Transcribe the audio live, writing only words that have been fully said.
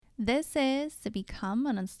This is the Become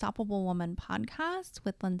an Unstoppable Woman podcast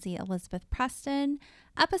with Lindsay Elizabeth Preston,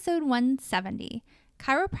 episode 170,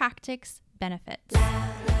 Chiropractic's Benefits.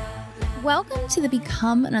 Welcome to the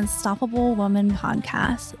Become an Unstoppable Woman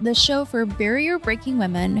podcast, the show for barrier-breaking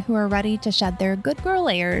women who are ready to shed their good girl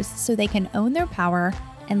layers so they can own their power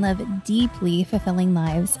and live deeply fulfilling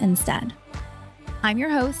lives instead. I'm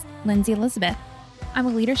your host, Lindsay Elizabeth. I'm a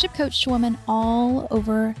leadership coach to women all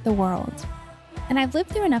over the world. And I've lived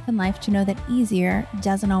through enough in life to know that easier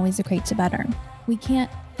doesn't always equate to better. We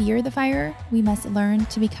can't fear the fire, we must learn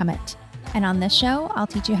to become it. And on this show, I'll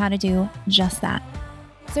teach you how to do just that.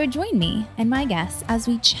 So join me and my guests as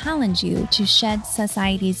we challenge you to shed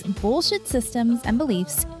society's bullshit systems and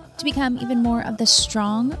beliefs to become even more of the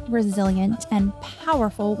strong, resilient, and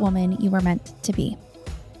powerful woman you were meant to be.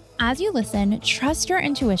 As you listen, trust your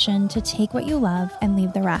intuition to take what you love and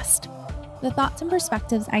leave the rest. The thoughts and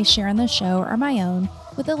perspectives I share on the show are my own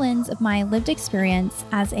with the lens of my lived experience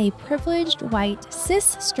as a privileged, white,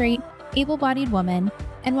 cis, straight, able-bodied woman.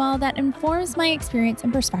 And while that informs my experience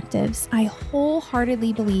and perspectives, I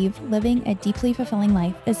wholeheartedly believe living a deeply fulfilling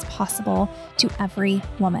life is possible to every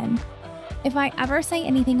woman. If I ever say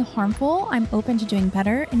anything harmful, I'm open to doing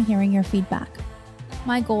better and hearing your feedback.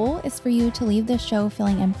 My goal is for you to leave this show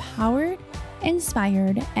feeling empowered,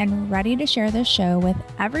 inspired, and ready to share this show with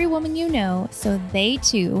every woman you know so they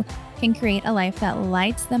too can create a life that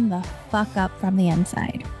lights them the fuck up from the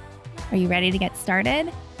inside. Are you ready to get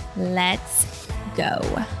started? Let's go.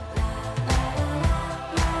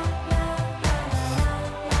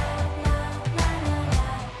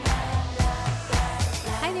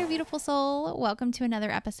 Hi there, beautiful soul. Welcome to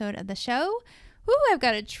another episode of the show. Woo, I've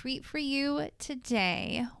got a treat for you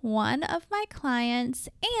today. One of my clients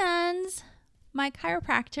and my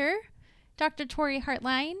chiropractor, Dr. Tori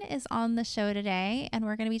Hartline, is on the show today, and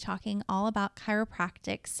we're going to be talking all about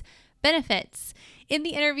chiropractic's benefits. In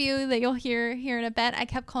the interview that you'll hear here in a bit, I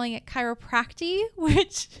kept calling it chiropractic,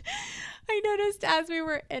 which I noticed as we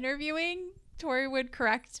were interviewing, Tori would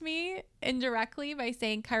correct me indirectly by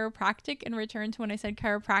saying chiropractic in return to when I said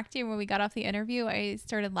chiropractic. And when we got off the interview, I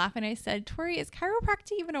started laughing. I said, Tori, is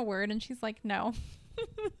chiropractic even a word? And she's like, no.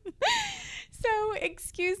 So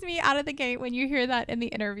excuse me out of the gate when you hear that in the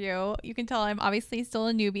interview. You can tell I'm obviously still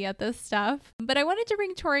a newbie at this stuff. But I wanted to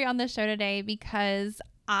bring Tori on the show today because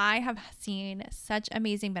I have seen such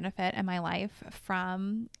amazing benefit in my life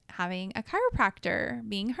from having a chiropractor,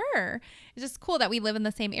 being her. It's just cool that we live in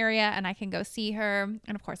the same area and I can go see her.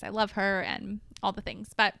 And of course, I love her and all the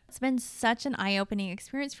things. But it's been such an eye-opening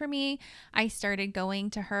experience for me. I started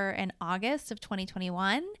going to her in August of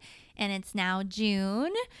 2021, and it's now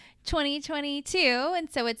June 2022. And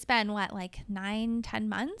so it's been like 9-10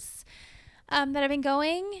 months that I've been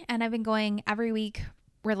going, and I've been going every week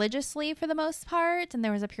religiously for the most part. And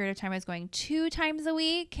there was a period of time I was going 2 times a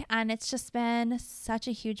week, and it's just been such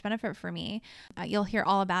a huge benefit for me. You'll hear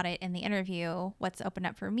all about it in the interview, what's opened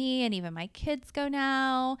up for me, and even my kids go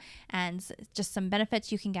now, and just some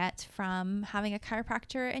benefits you can get from having a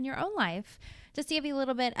chiropractor in your own life. Just to give you a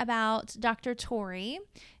little bit about Dr. Tori,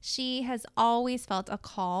 she has always felt a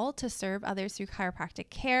call to serve others through chiropractic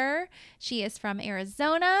care. She is from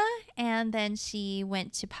Arizona, and then she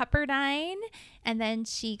went to Pepperdine, and then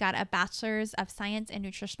she got a bachelor's of science in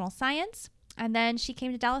nutritional science. And then she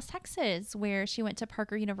came to Dallas, Texas, where she went to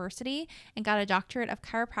Parker University and got a doctorate of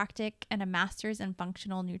chiropractic and a master's in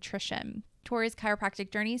functional nutrition. Tori's chiropractic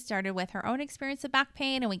journey started with her own experience of back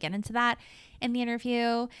pain, and we get into that in the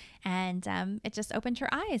interview. And it just opened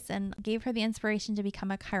her eyes and gave her the inspiration to become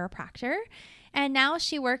a chiropractor. And now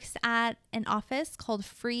she works at an office called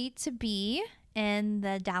Free to Be in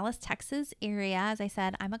the Dallas, Texas area. As I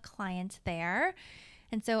said, I'm a client there.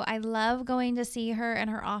 And so I love going to see her in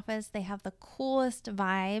her office. They have the coolest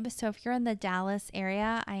vibe. So if you're in the Dallas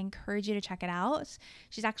area, I encourage you to check it out.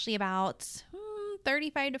 She's actually about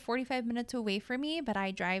 35 to 45 minutes away from me, but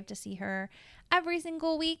I drive to see her every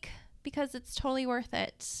single week because it's totally worth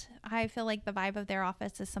it. I feel like the vibe of their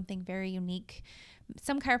office is something very unique.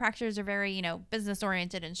 Some chiropractors are very, business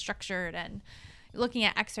oriented and structured and looking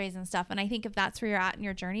at x-rays and stuff. And I think if that's where you're at in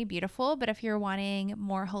your journey, beautiful. But if you're wanting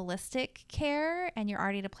more holistic care and you're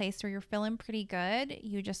already at a place where you're feeling pretty good,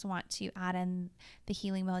 you just want to add in the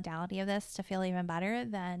healing modality of this to feel even better,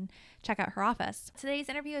 then check out her office. Today's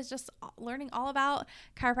interview is just learning all about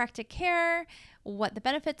chiropractic care, what the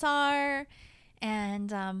benefits are,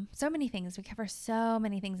 and so many things. We cover so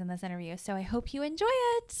many things in this interview. So I hope you enjoy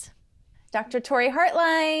it. Dr. Tori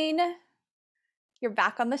Hartline, you're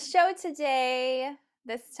back on the show today,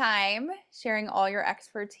 this time sharing all your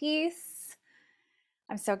expertise.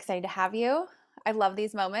 I'm so excited to have you. I love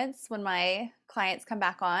these moments when my clients come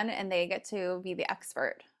back on and they get to be the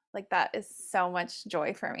expert. Like that is so much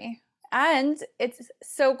joy for me. And it's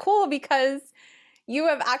so cool because you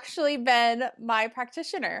have actually been my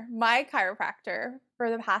practitioner, my chiropractor for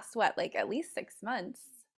the past what, like at least 6 months,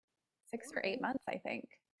 6 or 8 months, I think.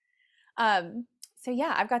 Um, so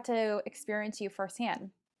yeah, I've got to experience you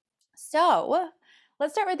firsthand. So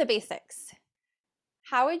let's start with the basics.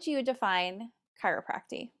 How would you define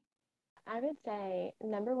chiropractic? I would say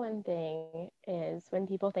number one thing is when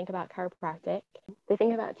people think about chiropractic, they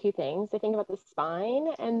think about two things. They think about the spine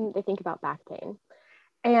and they think about back pain.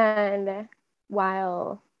 And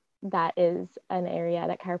while that is an area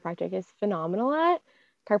that chiropractic is phenomenal at,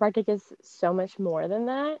 chiropractic is so much more than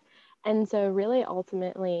that. And so really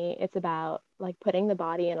ultimately it's about like putting the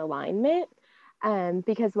body in alignment.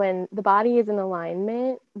 Because when the body is in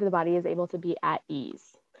alignment, the body is able to be at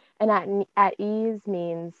ease. And at ease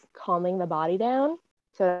means calming the body down.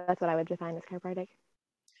 So that's what I would define as chiropractic.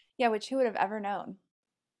 Yeah, which who would have ever known?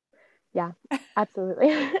 Yeah,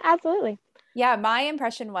 absolutely. Absolutely. Yeah, my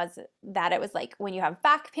impression was that it was like when you have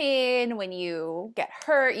back pain, when you get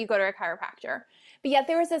hurt, you go to a chiropractor. But yet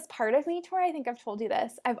there was this part of me, Tori, I think I've told you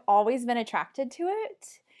this. I've always been attracted to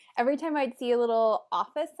it. Every time I'd see a little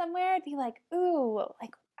office somewhere, I'd be like, ooh,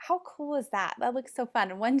 like how cool is that? That looks so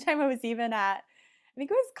fun. And one time I was even at, I think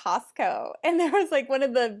it was Costco, and there was like one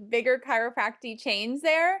of the bigger chiropractic chains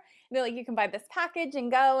there. And they're like, you can buy this package and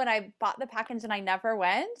go. And I bought the package and I never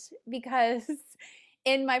went because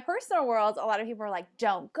in my personal world, a lot of people are like,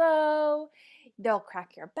 don't go. They'll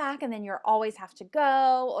crack your back and then you'll always have to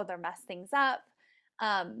go or they'll mess things up.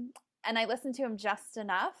 And I listened to him just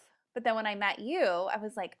enough. But then when I met you, I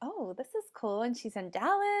was like, oh, this is cool. And she's in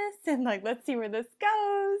Dallas and like, let's see where this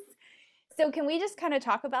goes. So, can we just kind of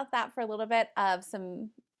talk about that for a little bit of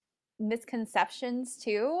some misconceptions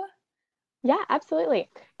too? Yeah, absolutely.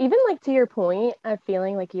 Even like to your point of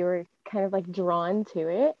feeling like you were kind of like drawn to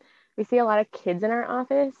it, we see a lot of kids in our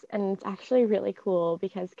office, and it's actually really cool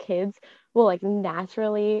because kids will like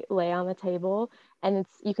naturally lay on the table, and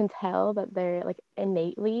it's you can tell that they're like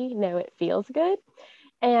innately know it feels good.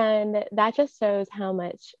 And that just shows how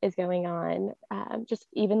much is going on, just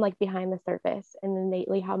even like behind the surface, and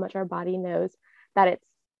innately how much our body knows that it's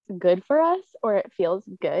good for us or it feels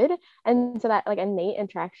good. And so that like innate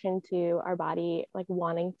attraction to our body, like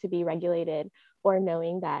wanting to be regulated or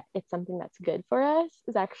knowing that it's something that's good for us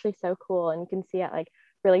is actually so cool. And you can see it like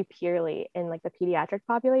really purely in like the pediatric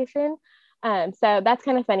population. So that's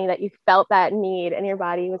kind of funny that you felt that need and your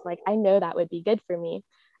body was like, I know that would be good for me.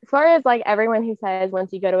 As far as like everyone who says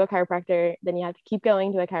once you go to a chiropractor, then you have to keep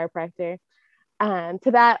going to a chiropractor.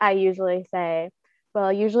 To that, I usually say,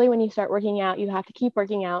 well, usually when you start working out, you have to keep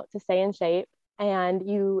working out to stay in shape. And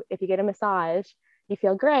if you get a massage, you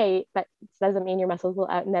feel great, but it doesn't mean your muscles will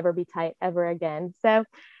never be tight ever again. So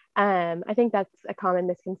I think that's a common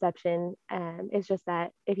misconception. Is just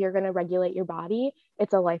that if you're going to regulate your body,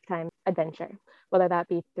 it's a lifetime adventure, whether that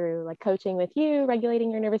be through like coaching with you,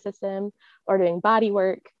 regulating your nervous system, or doing body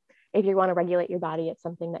work. If you want to regulate your body, it's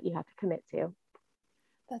something that you have to commit to.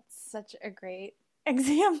 That's such a great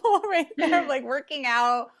example right there of like working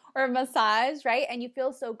out or a massage, right? And you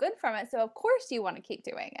feel so good from it. So, of course, you want to keep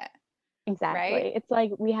doing it, right? Exactly. It's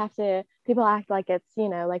like we have to, people act like it's,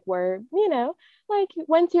 like we're, like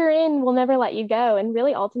once you're in, we'll never let you go. And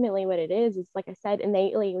really, ultimately, what it is, like I said,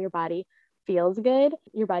 innately, your body feels good.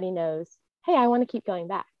 Your body knows, hey, I want to keep going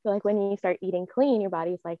back. So, like when you start eating clean, your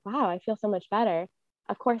body's like, wow, I feel so much better.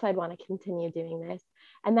 Of course, I'd want to continue doing this.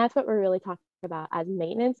 And that's what we're really talking about as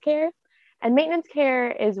maintenance care. And maintenance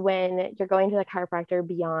care is when you're going to the chiropractor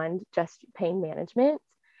beyond just pain management.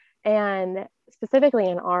 And specifically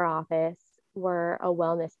in our office, we're a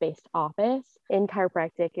wellness based office. In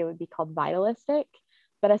chiropractic, it would be called vitalistic.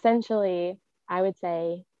 But essentially, I would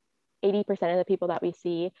say 80% of the people that we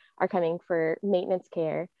see are coming for maintenance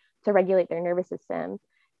care to regulate their nervous system.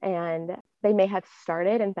 And they may have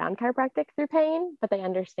started and found chiropractic through pain, but they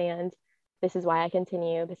understand this is why I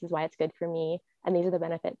continue, this is why it's good for me. And these are the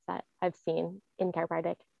benefits that I've seen in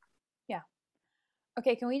chiropractic. Yeah.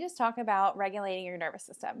 Okay. Can we just talk about regulating your nervous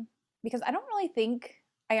system? Because I don't really think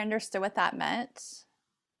I understood what that meant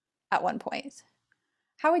at one point.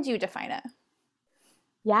 How would you define it?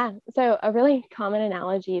 Yeah. So, a really common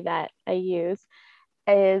analogy that I use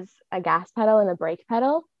is a gas pedal and a brake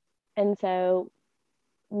pedal. And so,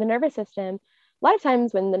 the nervous system, a lot of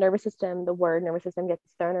times when the word nervous system gets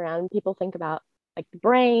thrown around, people think about like the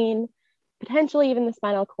brain, potentially even the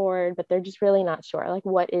spinal cord, but they're just really not sure. Like,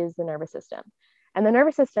 what is the nervous system? And the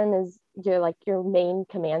nervous system is your main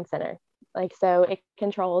command center. Like, so it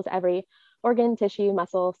controls every organ, tissue,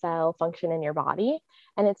 muscle, cell function in your body.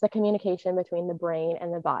 And it's the communication between the brain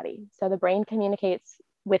and the body. So the brain communicates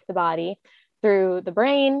with the body through the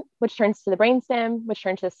brain, which turns to the brainstem, which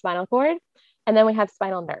turns to the spinal cord. And then we have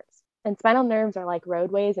spinal nerves. And spinal nerves are like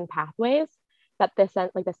roadways and pathways that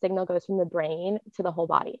the signal goes from the brain to the whole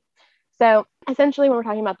body. So essentially, when we're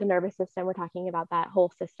talking about the nervous system, we're talking about that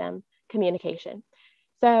whole system communication.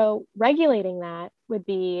 So regulating that would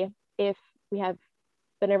be if we have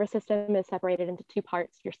the nervous system is separated into two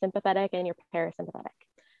parts, your sympathetic and your parasympathetic.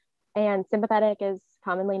 And sympathetic is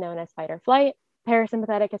commonly known as fight or flight.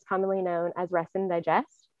 Parasympathetic is commonly known as rest and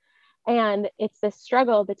digest. And it's this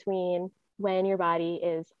struggle between when your body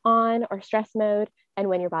is on or stress mode and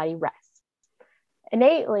when your body rests.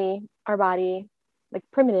 Innately, our body, like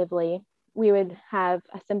primitively, we would have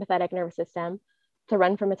a sympathetic nervous system to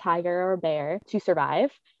run from a tiger or a bear to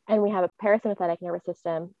survive. And we have a parasympathetic nervous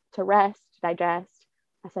system to rest, digest,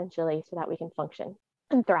 essentially, so that we can function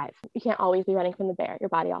and thrive. You can't always be running from the bear. Your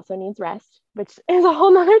body also needs rest, which is a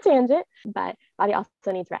whole nother tangent, but body also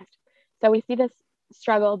needs rest. So we see this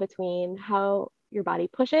struggle between how your body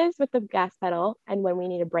pushes with the gas pedal and when we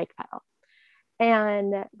need a brake pedal.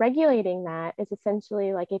 And regulating that is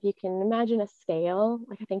essentially like, if you can imagine a scale,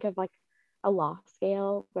 like I think of like a loft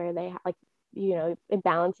scale where they like, it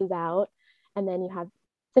balances out, and then you have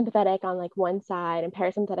sympathetic on like one side and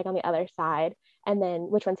parasympathetic on the other side, and then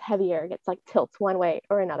which one's heavier gets like tilts one way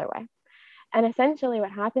or another way. And essentially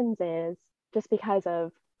what happens is, just because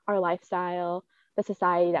of our lifestyle, the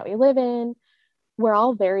society that we live in, we're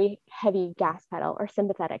all very heavy gas pedal or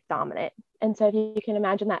sympathetic dominant. And so if you can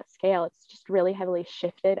imagine that scale, it's just really heavily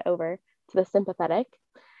shifted over to the sympathetic.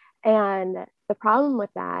 And the problem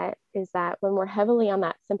with that is that when we're heavily on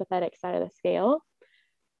that sympathetic side of the scale,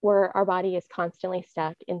 where our body is constantly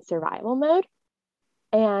stuck in survival mode.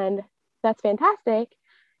 And that's fantastic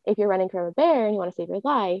if you're running from a bear and you want to save your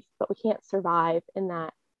life, but we can't survive in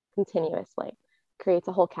that continuously. It creates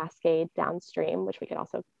a whole cascade downstream, which we could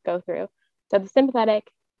also go through. So the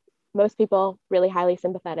sympathetic, most people really highly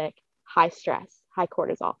sympathetic, high stress, high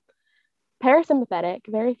cortisol. Parasympathetic,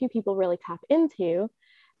 very few people really tap into.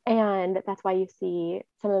 And that's why you see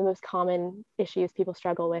some of the most common issues people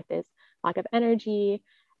struggle with is lack of energy,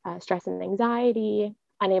 stress and anxiety,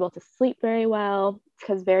 unable to sleep very well,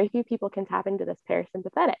 because very few people can tap into this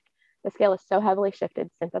parasympathetic. The scale is so heavily shifted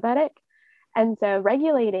sympathetic. And so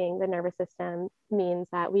regulating the nervous system means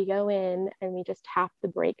that we go in and we just tap the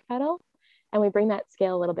brake pedal and we bring that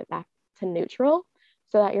scale a little bit back to neutral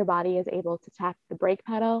so that your body is able to tap the brake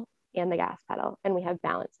pedal and the gas pedal, and we have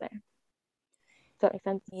balance there. Does that make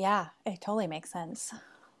sense? Yeah, it totally makes sense.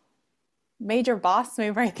 Major boss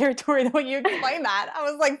move right there, Tori, when you explained that. I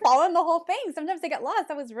was like following the whole thing. Sometimes I get lost.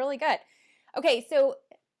 That was really good. Okay, so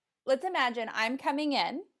let's imagine I'm coming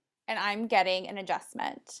in and I'm getting an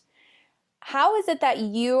adjustment. How is it that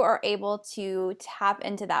you are able to tap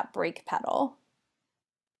into that brake pedal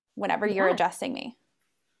whenever you're adjusting me?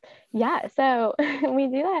 Yeah, so we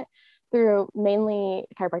do that through mainly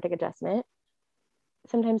chiropractic adjustment.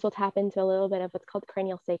 Sometimes we'll tap into a little bit of what's called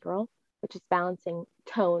cranial sacral, which is balancing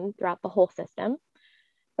tone throughout the whole system.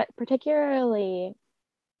 But particularly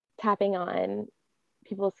tapping on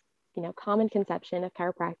people's, common conception of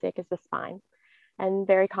chiropractic is the spine, and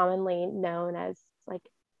very commonly known as like,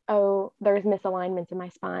 oh, there's misalignment in my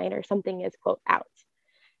spine, or something is quote out.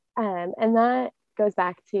 And that goes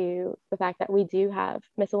back to the fact that we do have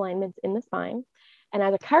misalignments in the spine. And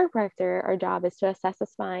as a chiropractor, our job is to assess the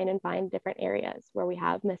spine and find different areas where we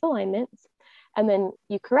have misalignments. And then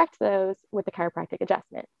you correct those with the chiropractic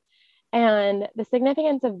adjustment. And the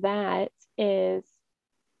significance of that is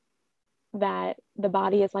that the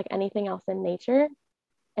body is like anything else in nature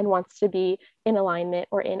and wants to be in alignment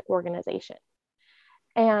or in organization.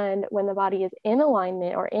 And when the body is in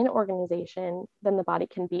alignment or in organization, then the body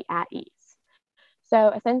can be at ease. So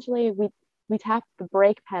essentially, we tap the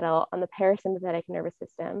brake pedal on the parasympathetic nervous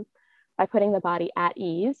system by putting the body at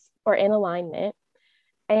ease or in alignment,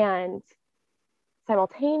 and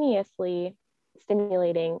simultaneously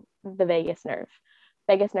stimulating the vagus nerve.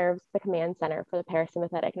 Vagus nerve is the command center for the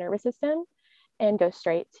parasympathetic nervous system and goes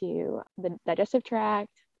straight to the digestive tract,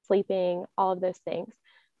 sleeping, all of those things.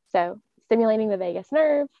 So stimulating the vagus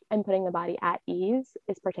nerve and putting the body at ease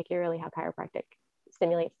is particularly how chiropractic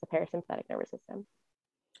stimulates the parasympathetic nervous system.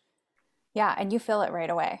 Yeah, and you feel it right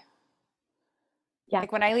away. Yeah.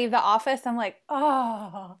 Like when I leave the office, I'm like,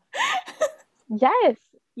 oh. Yes.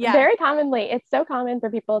 Yeah. Very commonly. It's so common for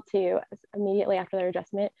people to immediately after their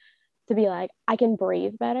adjustment to be like, I can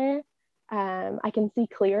breathe better. I can see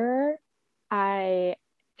clearer. I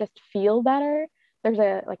just feel better. there's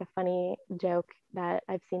a like a funny joke that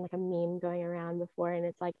I've seen like a meme going around before, and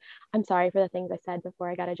it's like, I'm sorry for the things I said before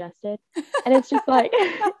I got adjusted. And it's just like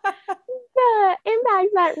the impact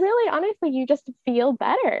that really honestly you just feel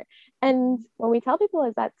better. And when we tell people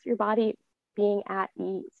is that's your body being at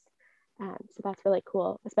ease. So that's really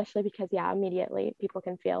cool, especially because yeah, immediately people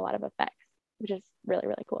can feel a lot of effects, which is really,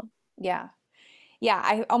 really cool. Yeah. Yeah,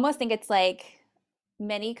 I almost think it's like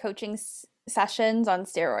many coaching sessions on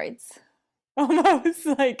steroids. Almost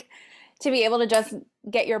like to be able to just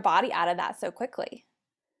get your body out of that so quickly.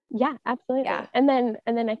 Yeah, Yeah. absolutely. And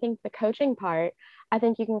then I think the coaching part, I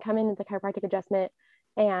think you can come in with the chiropractic adjustment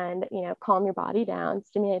and, calm your body down,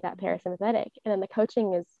 stimulate that parasympathetic. And then the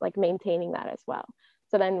coaching is like maintaining that as well.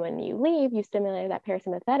 So then when you leave, you stimulate that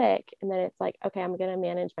parasympathetic, and then it's like, okay, I'm going to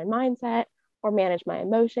manage my mindset or manage my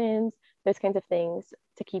emotions, those kinds of things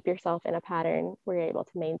to keep yourself in a pattern where you're able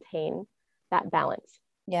to maintain that balance.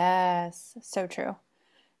 Yes. So true.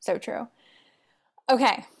 So true.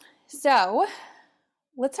 Okay. So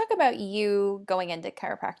let's talk about you going into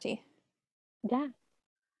chiropractic. Yeah.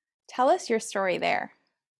 Tell us your story there.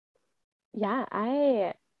 Yeah.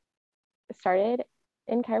 I started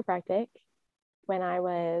in chiropractic when I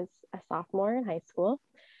was a sophomore in high school.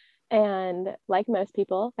 And like most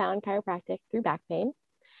people, found chiropractic through back pain.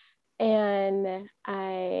 And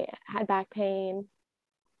I had back pain.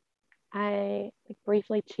 I like,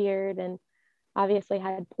 briefly cheered and obviously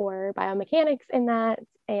had poor biomechanics in that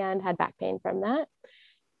and had back pain from that.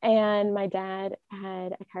 And my dad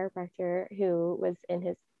had a chiropractor who was in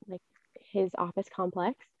his office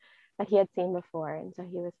complex that he had seen before. And so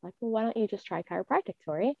he was like, well, why don't you just try chiropractic,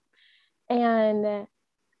 Tori? And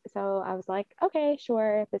so I was like, okay,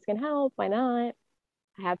 sure, if this can help, why not?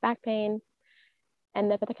 I have back pain,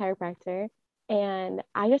 ended up at the chiropractor. And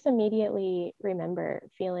I just immediately remember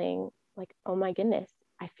feeling like, oh my goodness,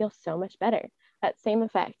 I feel so much better. That same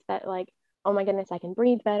effect that, like, oh my goodness, I can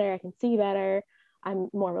breathe better, I can see better, I'm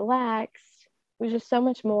more relaxed. It was just so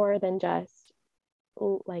much more than just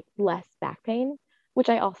like less back pain, which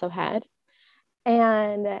I also had.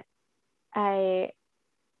 And I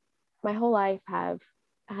my whole life have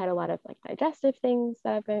had a lot of like digestive things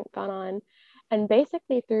that have gone on. And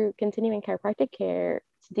basically, through continuing chiropractic care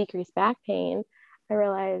to decrease back pain, I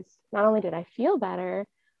realized not only did I feel better,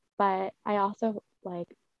 but I also like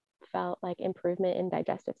felt like improvement in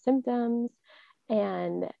digestive symptoms.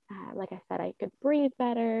 And like I said, I could breathe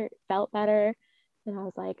better, felt better. And I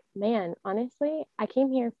was like, man, honestly, I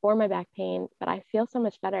came here for my back pain, but I feel so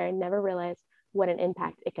much better. I never realized what an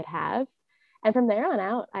impact it could have. And from there on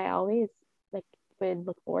out, I always like would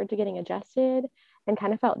look forward to getting adjusted and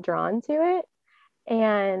kind of felt drawn to it.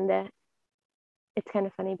 And it's kind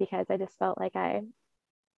of funny because I just felt like I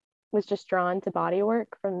was just drawn to body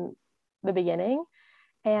work from the beginning.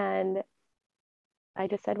 And I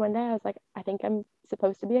just said one day, I was like, I think I'm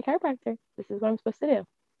supposed to be a chiropractor. This is what I'm supposed to do.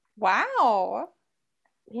 Wow.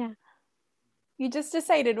 Yeah. You just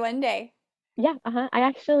decided one day. Yeah.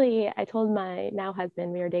 I told my now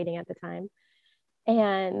husband, we were dating at the time,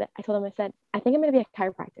 and I told him, I said, I think I'm going to be a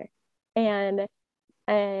chiropractor. And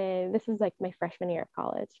this is like my freshman year of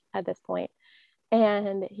college at this point.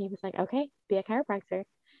 And he was like, okay, be a chiropractor.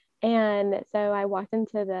 And so I walked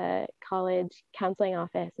into the college counseling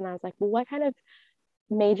office and I was like, well, what kind of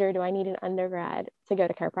major do I need in undergrad to go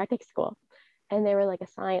to chiropractic school? And they were like a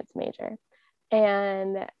science major.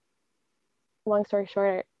 And long story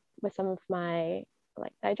short, with some of my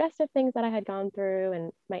like digestive things that I had gone through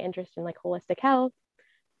and my interest in like holistic health,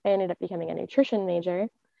 I ended up becoming a nutrition major,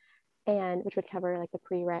 and which would cover like the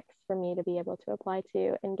prereqs for me to be able to apply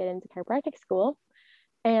to and get into chiropractic school.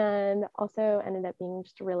 And also ended up being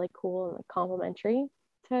just really cool and like complementary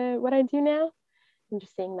to what I do now, and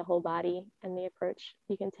just seeing the whole body and the approach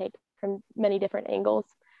you can take from many different angles.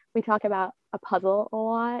 We talk about a puzzle a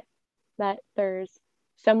lot, that there's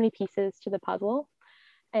so many pieces to the puzzle,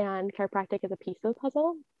 and chiropractic is a piece of the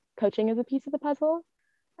puzzle, coaching is a piece of the puzzle,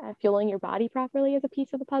 fueling your body properly is a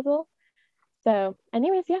piece of the puzzle. So,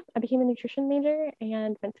 anyways, yeah, I became a nutrition major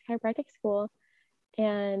and went to chiropractic school.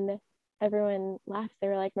 And everyone laughs. They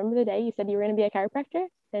were like, remember the day you said you were going to be a chiropractor?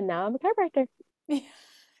 And now I'm a chiropractor.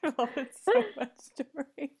 I love it so much,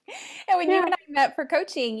 Tori. And when you Yeah. and I met for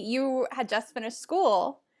coaching, you had just finished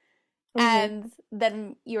school. Mm-hmm. And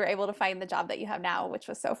then you were able to find the job that you have now, which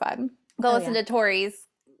was so fun. Go Oh, listen yeah. to Tori's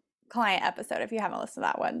client episode if you haven't listened to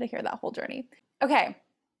that one to hear that whole journey. Okay.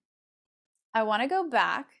 I want to go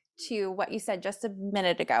back to what you said just a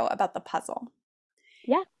minute ago about the puzzle.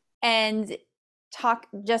 Yeah. And talk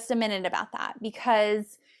just a minute about that,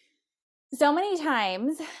 because so many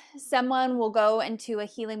times someone will go into a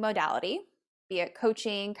healing modality be it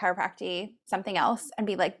coaching, chiropractic, something else, and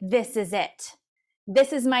be like, this is it.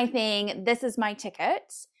 This is my thing. This is my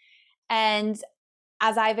ticket. And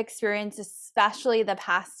as I've experienced, especially the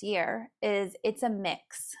past year, is it's a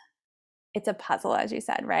mix. It's a puzzle, as you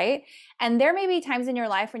said, right? And there may be times in your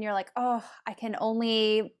life when you're like, oh, I can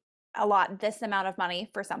only allot this amount of money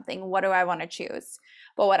for something. What do I want to choose?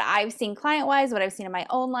 But what I've seen client-wise, what I've seen in my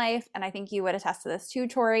own life, and I think you would attest to this too,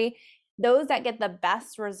 Tori, those that get the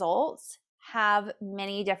best results have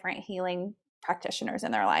many different healing practitioners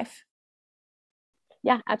in their life.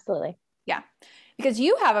 Yeah, absolutely. Yeah. Because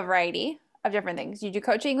you have a variety of different things. You do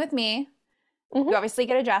coaching with me. Mm-hmm. You obviously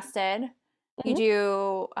get adjusted. Mm-hmm. You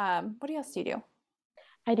do, what else do you do?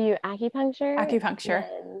 I do acupuncture. Acupuncture.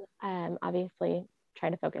 And obviously try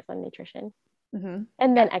to focus on nutrition. Mm-hmm.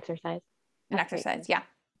 And then exercise. And exercise, yeah.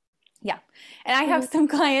 Yeah. And I have some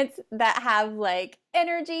clients that have like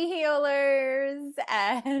energy healers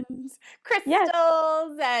and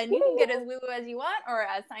crystals, and you can get as woo-woo as you want or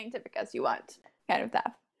as scientific as you want, kind of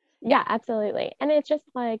stuff. Yeah, absolutely. And it's just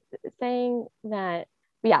like saying that,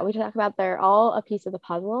 yeah, we talk about they're all a piece of the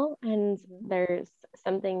puzzle, and there's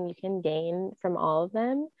something you can gain from all of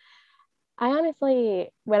them. I honestly,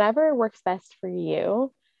 whatever works best for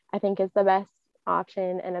you, I think is the best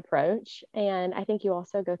option and approach. And I think you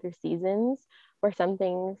also go through seasons where some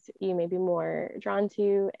things you may be more drawn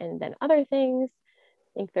to, and then other things.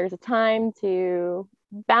 I think there's a time to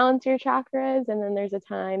balance your chakras, and then there's a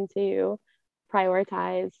time to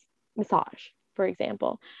prioritize massage, for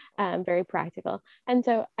example. Very practical. And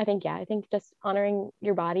so I think just honoring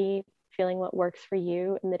your body, feeling what works for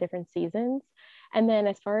you in the different seasons. And then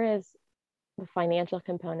as far as the financial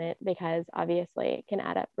component, because obviously it can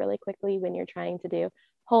add up really quickly when you're trying to do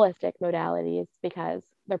holistic modalities because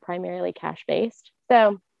they're primarily cash based.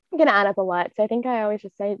 So it can add up a lot. So I think I always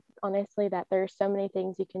just say honestly that there's so many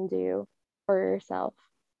things you can do for yourself,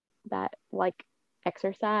 that like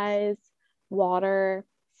exercise, water,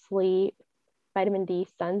 sleep, vitamin D,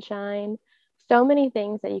 sunshine, so many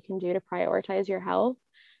things that you can do to prioritize your health.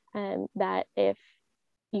 And that if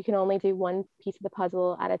you can only do one piece of the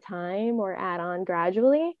puzzle at a time or add on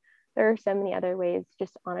gradually, there are so many other ways,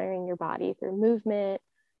 just honoring your body through movement,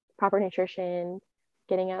 proper nutrition,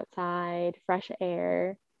 getting outside, fresh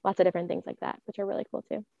air, lots of different things like that, which are really cool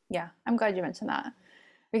too. Yeah, I'm glad you mentioned that,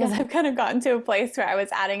 because I've kind of gotten to a place where I was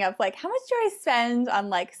adding up like, how much do I spend on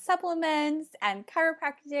like supplements and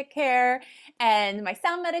chiropractic care and my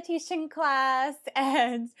sound meditation class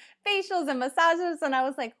and facials and massages, and I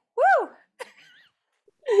was like, whoo.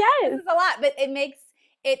 Yes. This is a lot, but it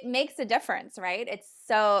makes a difference, right? It's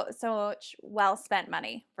so much well spent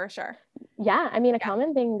money for sure. Yeah, I mean, a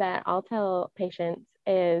common thing that I'll tell patients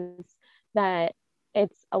is that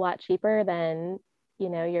it's a lot cheaper than,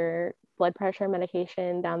 your blood pressure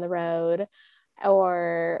medication down the road,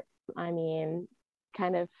 or I mean,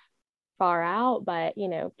 kind of far out, but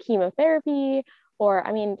chemotherapy, or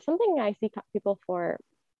I mean, something I see people for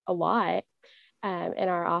a lot in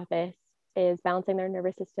our office is balancing their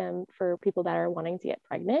nervous system for people that are wanting to get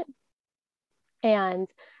pregnant and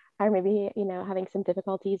are maybe, having some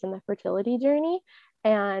difficulties in the fertility journey.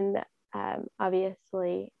 And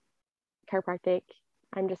obviously, chiropractic,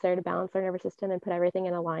 I'm just there to balance their nervous system and put everything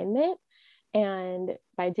in alignment. And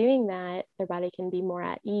by doing that, their body can be more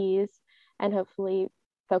at ease and hopefully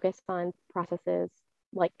focus on processes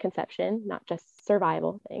like conception, not just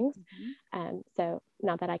survival things. So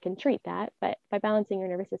not that I can treat that, but by balancing your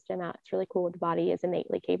nervous system out, it's really cool what the body is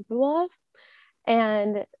innately capable of.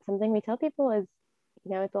 And something we tell people is,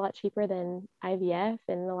 it's a lot cheaper than IVF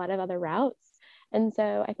and a lot of other routes. And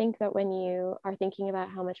so I think that when you are thinking about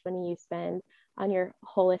how much money you spend on your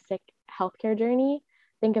holistic healthcare journey,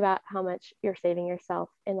 think about how much you're saving yourself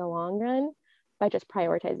in the long run by just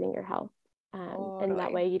prioritizing your health. And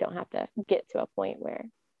that way you don't have to get to a point where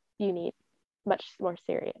you need much more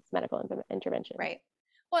serious medical intervention. Right.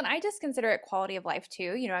 Well, and I just consider it quality of life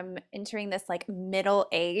too. I'm entering this like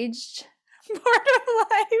middle-aged part of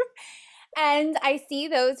life. And I see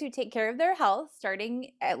those who take care of their health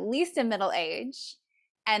starting at least in middle age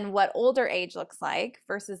and what older age looks like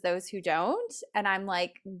versus those who don't. And I'm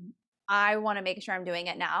like, I want to make sure I'm doing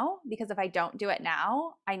it now, because if I don't do it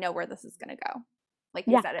now, I know where this is going to go. Like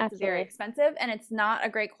you said, it's absolutely. very expensive and it's not a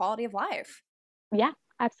great quality of life. Yeah,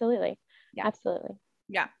 absolutely. Yeah. Absolutely.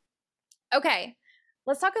 Yeah. Okay.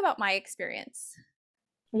 Let's talk about my experience.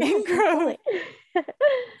 Yeah,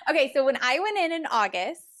 Okay. So when I went in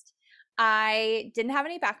August, I didn't have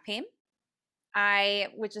any back pain. I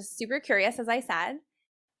was just super curious, as I said,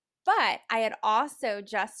 but I had also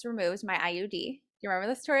just removed my IUD. Do you remember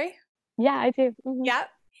this story? Yeah, I do. Yep.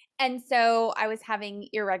 And so I was having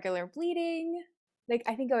irregular bleeding. Like,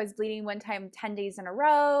 I think I was bleeding one time 10 days in a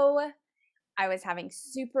row. I was having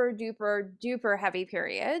super duper duper heavy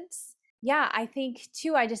periods. Yeah, I think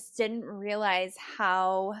too, I just didn't realize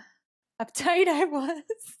how uptight I was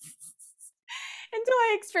until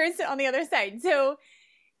I experienced it on the other side. So,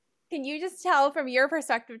 can you just tell from your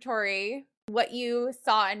perspective, Tori, what you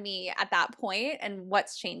saw in me at that point and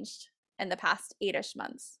what's changed in the past 8-ish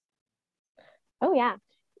months? Oh yeah,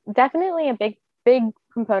 definitely a big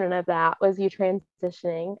component of that was you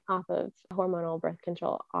transitioning off of hormonal birth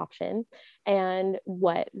control option and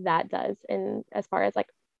what that does in as far as like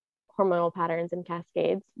hormonal patterns and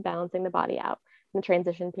cascades, balancing the body out and the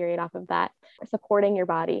transition period off of that, supporting your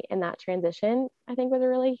body in that transition, I think was a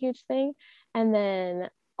really huge thing. And then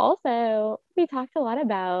also we talked a lot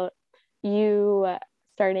about you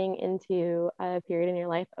starting into a period in your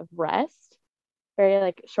life of rest very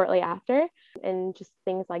like shortly after, and just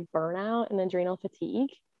things like burnout and adrenal fatigue.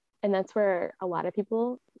 And that's where a lot of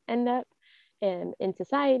people end up in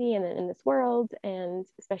society and in this world. And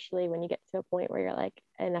especially when you get to a point where you're like,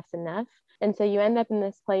 enough's enough. And so you end up in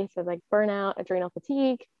this place of like burnout, adrenal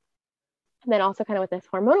fatigue, and then also kind of with this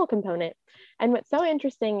hormonal component. And what's so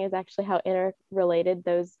interesting is actually how interrelated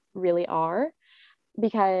those really are,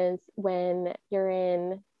 because when you're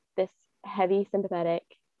in this heavy sympathetic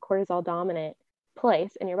cortisol dominant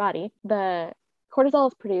place in your body, the cortisol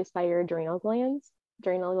is produced by your adrenal glands.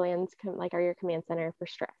 Adrenal glands are your command center for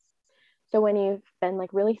stress. So when you've been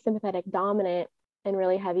like really sympathetic dominant and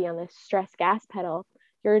really heavy on this stress gas pedal,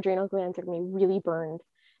 your adrenal glands are going to be really burned.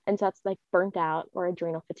 And so that's like burnt out or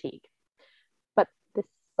adrenal fatigue. But this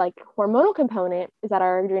like hormonal component is that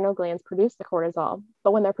our adrenal glands produce the cortisol.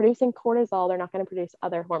 But when they're producing cortisol, they're not going to produce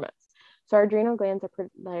other hormones. So our adrenal glands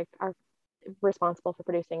are responsible for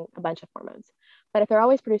producing a bunch of hormones. But if they're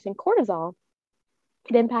always producing cortisol,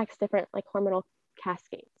 it impacts different like hormonal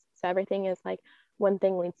cascades. So everything is like one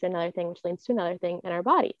thing leads to another thing, which leads to another thing in our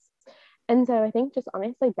bodies. And so I think just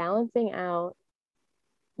honestly balancing out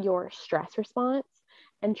your stress response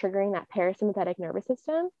and triggering that parasympathetic nervous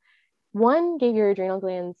system, one, gave your adrenal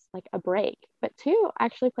glands like a break, but two,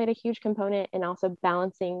 actually played a huge component in also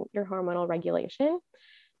balancing your hormonal regulation.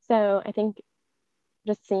 So I think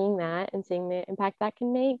just seeing that and seeing the impact that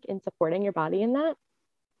can make in supporting your body in that.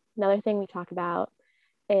 Another thing we talk about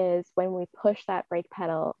is when we push that brake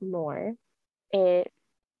pedal more,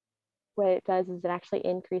 what it does is it actually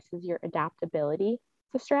increases your adaptability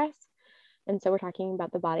to stress. And so we're talking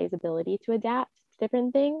about the body's ability to adapt to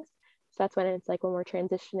different things. So that's when it's like when we're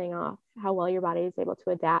transitioning off, how well your body is able to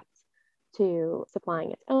adapt to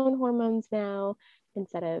supplying its own hormones now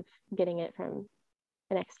instead of getting it from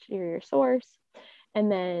an exterior source. And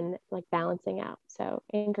then like balancing out. So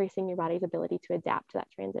increasing your body's ability to adapt to that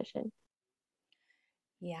transition.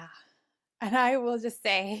 Yeah. And I will just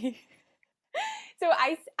say, so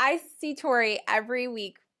I see Tori every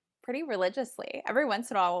week pretty religiously. Every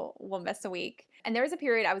once in a while we'll miss a week. And there was a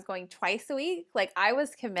period I was going twice a week. Like I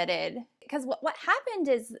was committed because what happened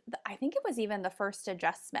is I think it was even the first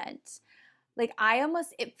adjustment. Like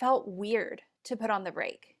it felt weird to put on the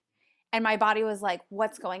brake. And my body was like,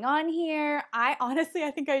 what's going on here? I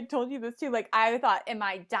think I told you this too. Like, I thought, am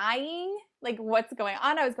I dying? Like, what's going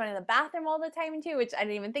on? I was going to the bathroom all the time too, which I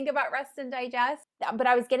didn't even think about rest and digest. But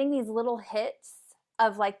I was getting these little hits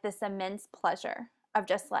of like this immense pleasure of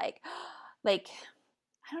just like I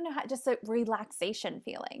don't know how, just a relaxation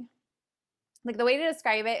feeling. Like, the way to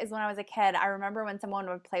describe it is when I was a kid, I remember when someone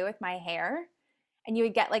would play with my hair and you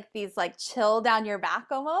would get like these like chill down your back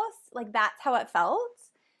almost. Like, that's how it felt.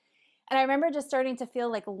 And I remember just starting to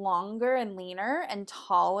feel like longer and leaner and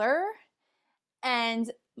taller.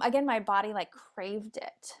 And again, my body like craved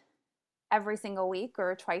it every single week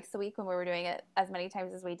or twice a week when we were doing it as many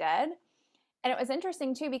times as we did. And it was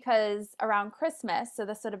interesting too, because around Christmas, so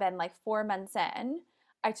this would have been like 4 months in,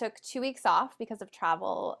 I took 2 weeks off because of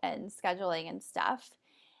travel and scheduling and stuff.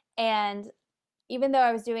 And even though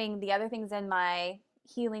I was doing the other things in my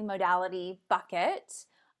healing modality bucket,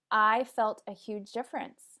 I felt a huge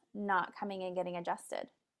difference not coming and getting adjusted.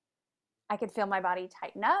 I could feel my body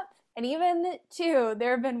tighten up. And even too,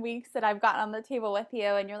 there have been weeks that I've gotten on the table with you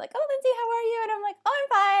and you're like, oh, Lindsay, how are you? And I'm like, oh, I'm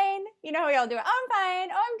fine. You know how we all do it. Oh, I'm fine.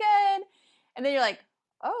 Oh, I'm good. And then you're like,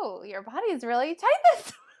 oh, your body's really tight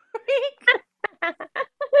this week.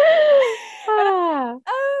 Oh,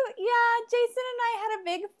 yeah. Jason and I had a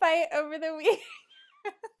big fight over the week.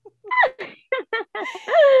 Which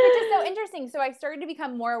is so interesting. So I started to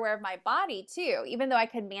become more aware of my body too. Even though I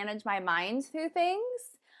could manage my mind through things,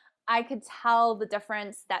 I could tell the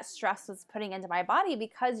difference that stress was putting into my body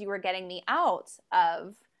because you were getting me out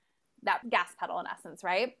of that gas pedal in essence,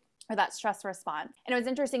 right? or that stress response. And it was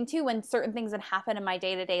interesting too, when certain things would happen in my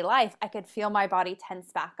day-to-day life, I could feel my body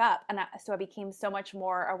tense back up. And so I became so much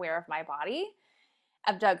more aware of my body,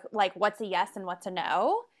 of like what's a yes and what's a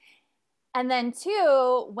no. And then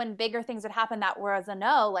two, when bigger things would happen that were as a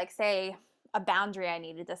no, like say a boundary I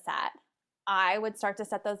needed to set, I would start to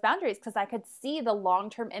set those boundaries because I could see the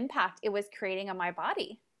long-term impact it was creating on my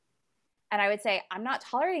body. And I would say, I'm not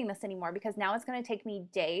tolerating this anymore, because now it's going to take me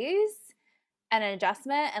days and an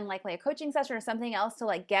adjustment and likely a coaching session or something else to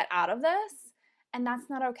like get out of this. And that's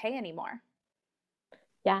not okay anymore.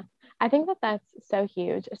 Yeah, I think that that's so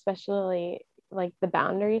huge, especially like the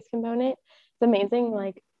boundaries component. It's amazing,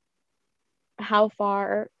 like how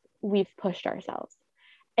far we've pushed ourselves.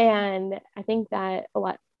 And I think that a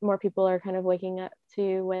lot more people are kind of waking up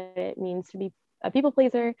to what it means to be a people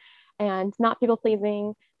pleaser and not people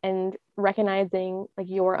pleasing, and recognizing like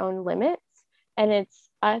your own limits. And it's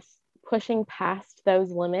us pushing past those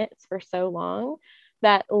limits for so long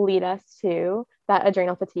that lead us to that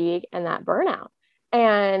adrenal fatigue and that burnout.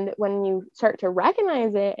 And when you start to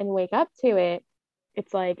recognize it and wake up to it,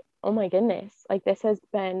 it's like, oh my goodness, like this has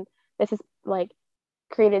like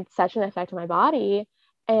created such an effect on my body.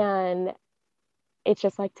 And it's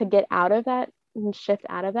just like to get out of that and shift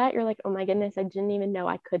out of that, you're like, oh my goodness, I didn't even know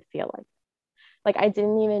I could feel like I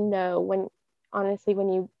didn't even know. When honestly,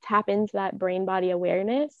 when you tap into that brain body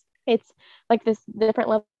awareness, it's like this different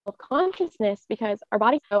level of consciousness, because our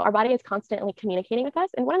body is constantly communicating with us.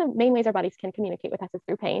 And one of the main ways our bodies can communicate with us is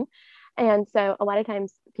through pain. And so a lot of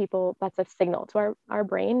times people, that's a signal to our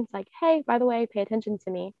brain. It's like, hey, by the way, pay attention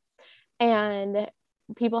to me. And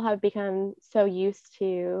people have become so used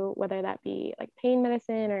to, whether that be like pain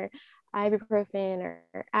medicine or ibuprofen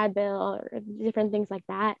or Advil or different things like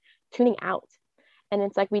that, tuning out. And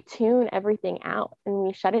it's like we tune everything out and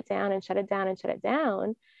we shut it down and shut it down and shut it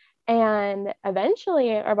down. And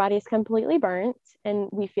eventually our body's completely burnt and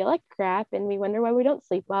we feel like crap, and we wonder why we don't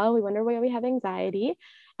sleep well. We wonder why we have anxiety,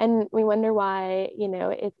 and we wonder why,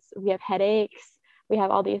 we have headaches, we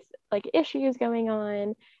have all these like issues going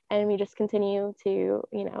on, and we just continue to,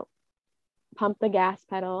 pump the gas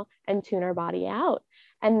pedal and tune our body out.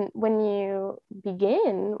 And when you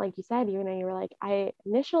begin, like you said, you were like, I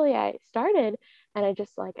started and I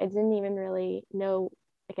just like, I didn't even really know,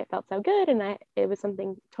 like it felt so good. And it was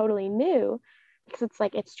something totally new, because it's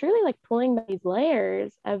like, it's truly like pulling these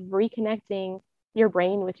layers of reconnecting your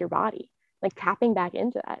brain with your body, like tapping back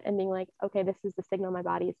into that and being like, okay, this is the signal my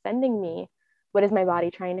body is sending me. What is my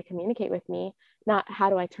body trying to communicate with me? Not how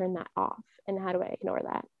do I turn that off and how do I ignore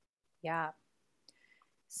that? Yeah.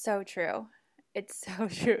 So true. It's so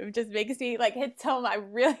true. It just makes me like hits home. I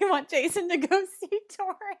really want Jason to go see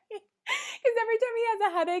Tori. Because every time he has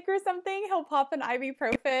a headache or something, he'll pop an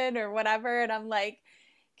ibuprofen or whatever. And I'm like,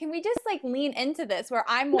 can we just like lean into this? Where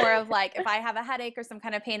I'm more of like, if I have a headache or some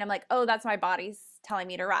kind of pain, I'm like, oh, that's my body's telling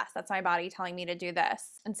me to rest. That's my body telling me to do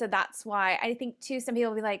this. And so that's why I think too, some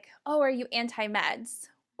people will be like, oh, are you anti-meds?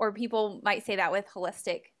 Or people might say that with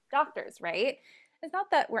holistic doctors, right? It's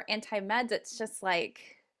not that we're anti-meds. It's just like,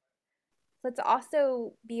 let's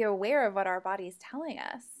also be aware of what our body's telling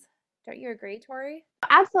us. Don't you agree, Tori?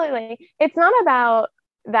 Absolutely. It's not about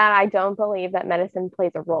that I don't believe that medicine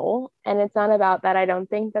plays a role. And it's not about that I don't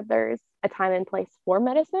think that there's a time and place for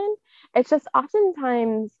medicine. It's just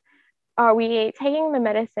oftentimes, are we taking the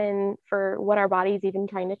medicine for what our body's even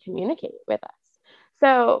trying to communicate with us?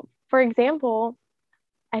 So, for example,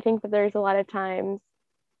 I think that there's a lot of times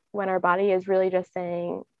when our body is really just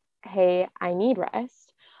saying, hey, I need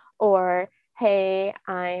rest, or hey,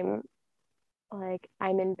 I'm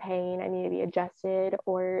in pain, I need to be adjusted,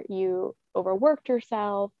 or you overworked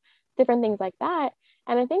yourself, different things like that.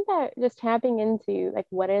 And I think that just tapping into like,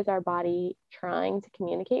 what is our body trying to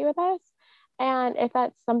communicate with us? And if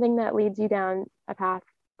that's something that leads you down a path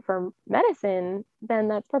for medicine, then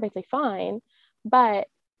that's perfectly fine, but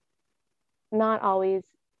not always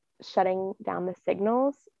shutting down the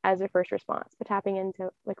signals as a first response, but tapping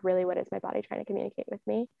into like, really, what is my body trying to communicate with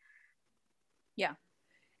me? Yeah.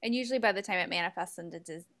 And usually by the time it manifests into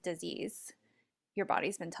disease, your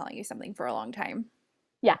body's been telling you something for a long time.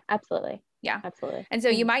 Yeah, absolutely. Yeah. Absolutely. And so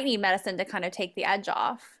you might need medicine to kind of take the edge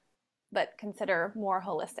off, but consider more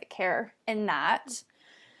holistic care in that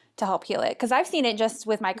to help heal it. Because I've seen it just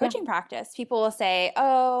with my coaching practice. People will say,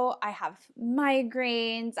 oh, I have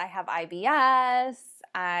migraines, I have IBS,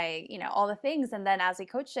 all the things. And then as we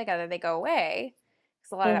coach together, they go away.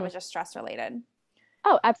 Because a lot of that was just stress related.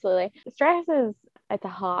 Oh, absolutely. Stress is, it's a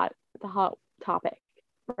hot topic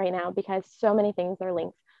right now, because so many things are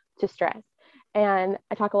linked to stress. And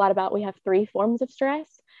I talk a lot about, we have 3 forms of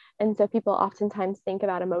stress. And so people oftentimes think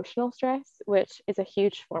about emotional stress, which is a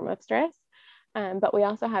huge form of stress. But we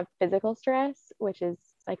also have physical stress, which is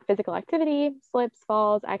like physical activity, slips,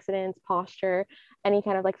 falls, accidents, posture, any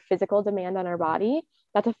kind of like physical demand on our body.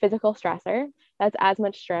 That's a physical stressor. That's as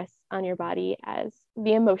much stress on your body as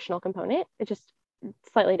the emotional component. It's just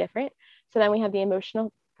slightly different. So then we have the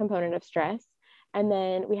emotional component of stress. And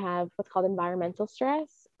then we have what's called environmental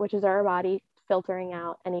stress, which is our body filtering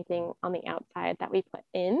out anything on the outside that we put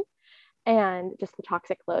in, and just the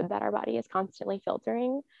toxic load that our body is constantly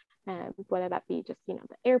filtering, whether that be just, the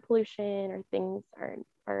air pollution or things,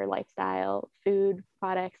 or lifestyle, food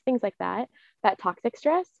products, things like that, that toxic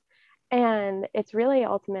stress. And it's really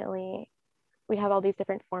ultimately, we have all these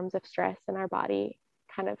different forms of stress in our body,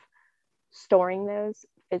 kind of storing those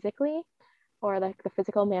physically, or like the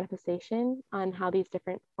physical manifestation on how these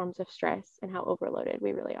different forms of stress and how overloaded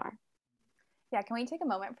we really are. Yeah, can we take a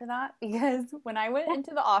moment for that? Because when I went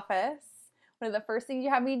into the office, one of the first things you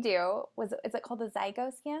had me do was, is it called a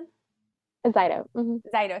Zygo scan? A Zyto. Mm-hmm.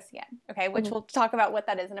 Zyto scan, okay, which we'll talk about what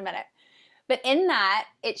that is in a minute. But in that,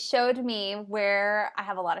 it showed me where I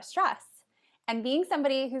have a lot of stress. And being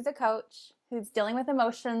somebody who's a coach, who's dealing with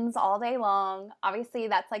emotions all day long, obviously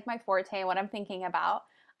that's like my forte, what I'm thinking about.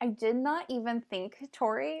 I did not even think,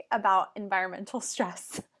 Tori, about environmental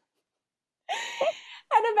stress.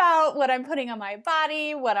 And about what I'm putting on my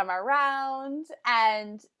body, what I'm around.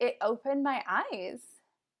 And it opened my eyes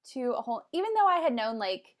to a whole, even though I had known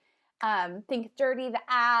like Think Dirty, the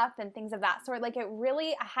app, and things of that sort, like I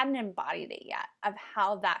hadn't embodied it yet of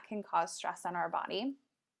how that can cause stress on our body.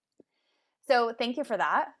 So thank you for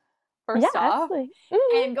that, first off. Absolutely.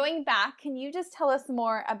 Mm-hmm. And going back, can you just tell us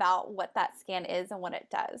more about what that scan is and what it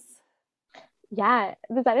does? Yeah,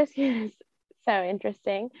 the Zyto scan is so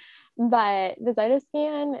interesting. But the Zyto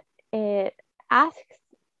scan, it asks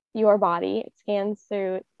your body, it scans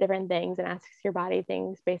through different things and asks your body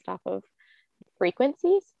things based off of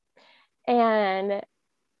frequencies. And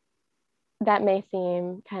that may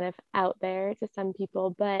seem kind of out there to some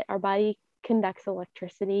people, but our body conducts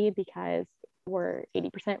electricity because we're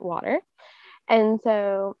 80% water. And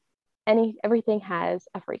so everything has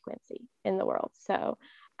a frequency in the world. So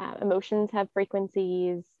emotions have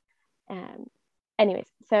frequencies. Anyways,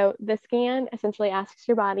 so the scan essentially asks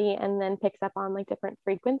your body and then picks up on like different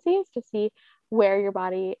frequencies to see where your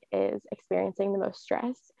body is experiencing the most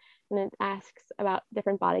stress. And it asks about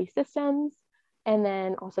different body systems and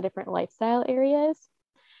then also different lifestyle areas.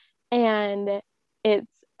 And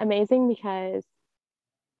it's amazing because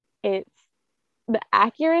it's the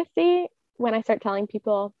accuracy. When I start telling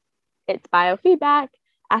people it's biofeedback,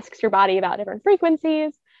 asks your body about different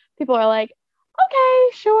frequencies, people are like,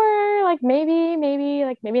 okay, sure, like maybe,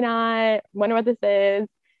 like maybe not, wonder what this is.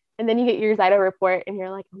 And then you get your Zyto report and you're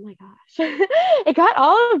like, oh my gosh, it got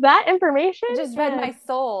all of that information. It just read my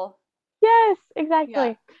soul. Yes,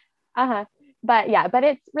 exactly. Yeah. But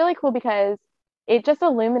it's really cool because it just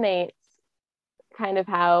illuminates kind of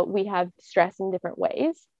how we have stress in different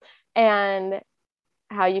ways and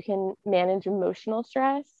how you can manage emotional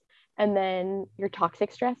stress. And then your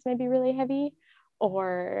toxic stress may be really heavy,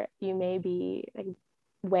 or you may be like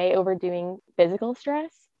way overdoing physical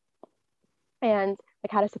stress, and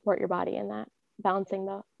like how to support your body in that, balancing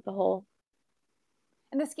the whole.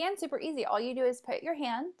 And the scan's super easy. All you do is put your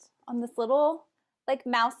hand on this little like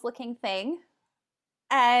mouse looking thing,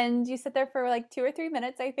 and you sit there for like 2 or 3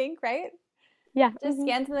 minutes, I think, right? Yeah. Just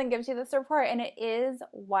scans and then gives you this report, and it is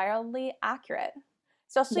wildly accurate,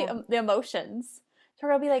 especially the emotions.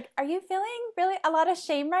 Tori will be like, are you feeling really a lot of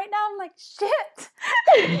shame right now? I'm like, shit.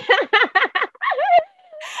 I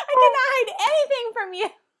cannot hide anything from you.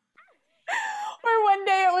 Or one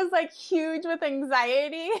day it was like huge with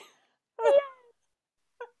anxiety.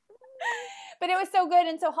 But it was so good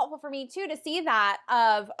and so helpful for me too to see that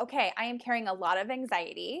of, okay, I am carrying a lot of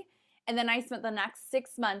anxiety. And then I spent the next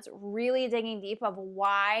 6 months really digging deep of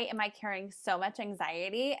why am I carrying so much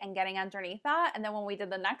anxiety and getting underneath that. And then when we did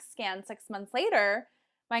the next scan 6 months later,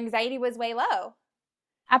 my anxiety was way low.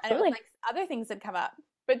 Absolutely. And it was like other things had come up.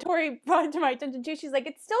 But Tori brought it to my attention too. She's like,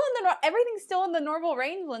 it's still in everything's still in the normal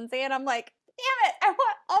range, Lindsay. And I'm like, damn it, I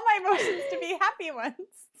want all my emotions to be happy ones.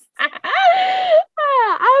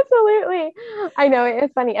 Absolutely. I know,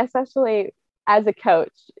 it's funny, especially as a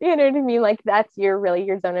coach, you know what I mean? Like that's your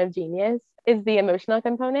zone of genius is the emotional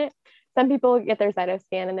component. Some people get their Zyto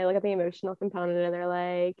scan and they look at the emotional component and they're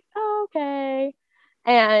like, oh, okay.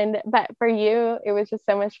 But for you, it was just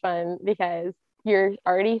so much fun because you're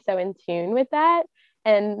already so in tune with that.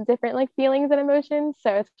 and different like feelings and emotions.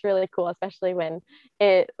 So it's really cool, especially when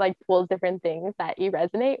it like pulls different things that you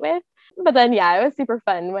resonate with. But then, yeah, it was super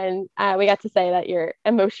fun when we got to say that your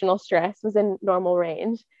emotional stress was in normal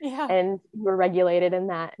range Yeah. and you were regulated in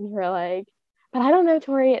that. And you were like, but I don't know,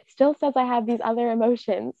 Tori, it still says I have these other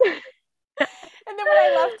emotions. And then when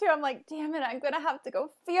I left too, I'm like, damn it, I'm going to have to go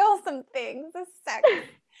feel some things. This sucks.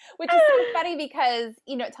 Which is so funny because,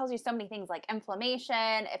 you know, it tells you so many things like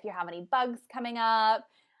inflammation, if you have any bugs coming up,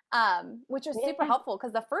 which is super Yeah. helpful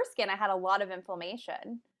because the first scan I had a lot of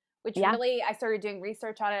inflammation, which Yeah. really I started doing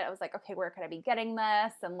research on it. I was like, okay, where could I be getting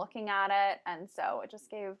this and looking at it? And so it just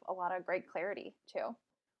gave a lot of great clarity too,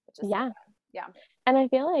 which is so Yeah. fun. Yeah. And I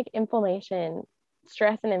feel like inflammation,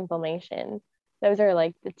 stress and inflammation, those are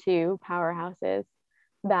like the two powerhouses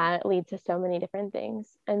that lead to so many different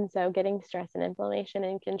things. And so getting stress and inflammation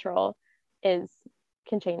in control is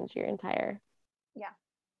can change your entire. Yeah.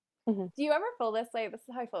 Mm-hmm. Do you ever feel this way? This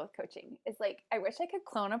is how I feel with coaching. It's like I wish I could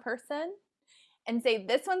clone a person and say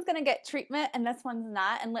this one's going to get treatment and this one's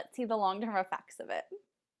not, and let's see the long-term effects of it.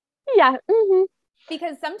 Yeah. Mm-hmm.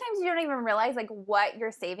 Because sometimes you don't even realize like what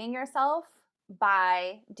you're saving yourself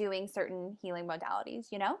by doing certain healing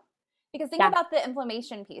modalities, you know? Because think Yeah. about the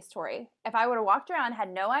inflammation piece, Tori. If I would have walked around, had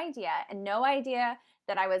no idea, and no idea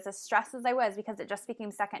that I was as stressed as I was because it just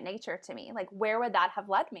became second nature to me, like where would that have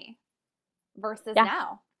led me versus Yeah.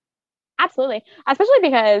 now? Absolutely. Especially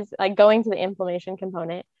because like going to the inflammation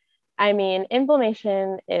component, I mean,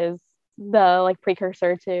 inflammation is the like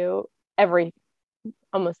precursor to every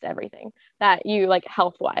almost everything that you like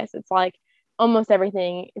health wise. It's like almost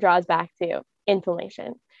everything draws back to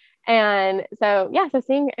inflammation. And so, yeah, so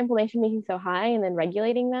seeing inflammation being so high and then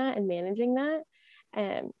regulating that and managing that,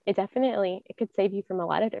 it definitely it could save you from a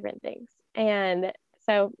lot of different things. And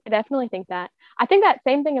so I definitely think that I think that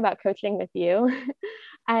same thing about coaching with you.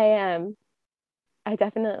 I I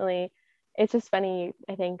definitely it's just funny.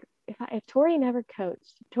 I think if Tori never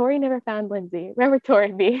coached, Tori never found Lindsay, where would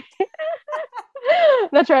Tori be?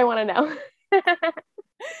 That's what I want to know.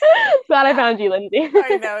 Glad I found you, Lindsay.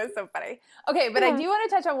 I know, it's so funny. Okay, but I Yeah. do want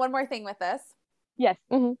to touch on one more thing with this. Yes.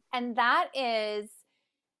 Mm-hmm. And that is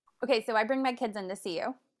okay, so I bring my kids in to see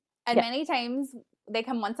you. And Yes. many times they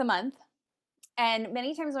come once a month. And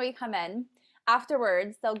many times when we come in,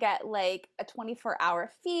 afterwards, they'll get like a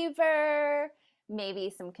 24-hour fever. Maybe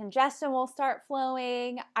some congestion will start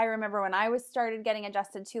flowing. I remember when I was started getting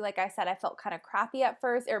adjusted to, like I said, I felt kind of crappy at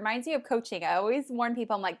first. It reminds me of coaching. I always warn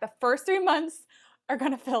people, I'm like, the first 3 months are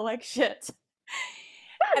going to feel like shit.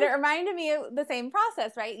 And it reminded me of the same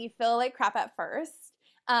process, right? You feel like crap at first.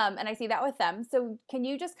 And I see that with them. So can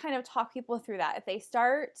you just kind of talk people through that? If they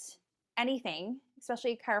start anything,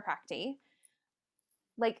 especially chiropractic,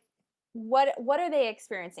 like what are they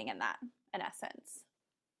experiencing in that, in essence?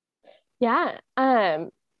 Yeah.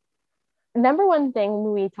 Number one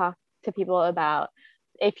thing we talk to people about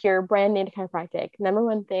if you're brand new to chiropractic, number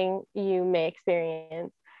one thing you may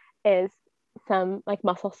experience is some like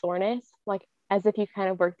muscle soreness, like as if you kind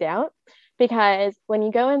of worked out. Because when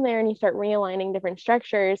you go in there and you start realigning different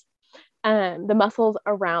structures, the muscles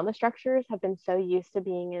around the structures have been so used to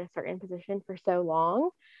being in a certain position for so long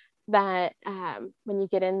that when you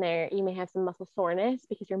get in there, you may have some muscle soreness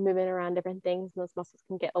because you're moving around different things and those muscles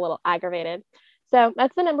can get a little aggravated. So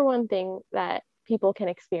that's the number one thing that people can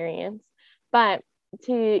experience. But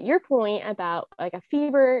to your point about like a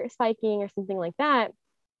fever spiking or something like that,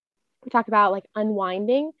 we talk about like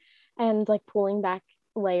unwinding and like pulling back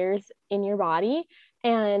layers in your body.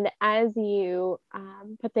 And as you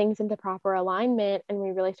put things into proper alignment and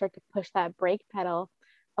we really start to push that brake pedal,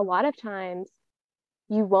 a lot of times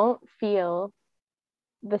you won't feel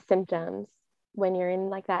the symptoms when you're in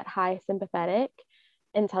like that high sympathetic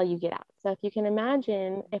until you get out. So if you can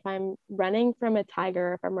imagine if I'm running from a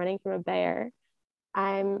tiger, if I'm running from a bear,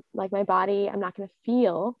 I'm like my body, I'm not going to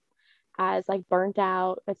feel as like burnt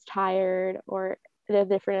out, as tired, or the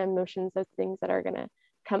different emotions, those things that are going to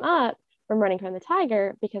come up from running from the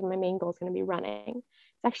tiger because my main goal is going to be running.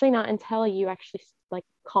 It's actually not until you actually like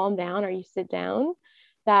calm down or you sit down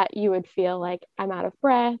that you would feel like I'm out of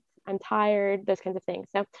breath, I'm tired, those kinds of things.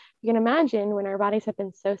 So you can imagine when our bodies have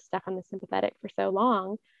been so stuck on the sympathetic for so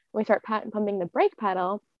long, when we start pumping the brake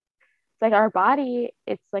pedal, it's like our body,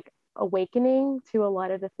 it's like awakening to a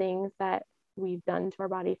lot of the things that we've done to our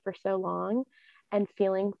body for so long and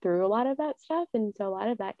feeling through a lot of that stuff. And so a lot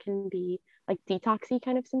of that can be like detoxy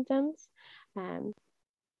kind of symptoms. Um,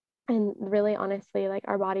 and really honestly, like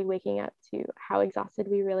our body waking up to how exhausted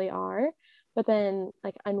we really are, but then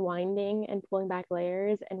like unwinding and pulling back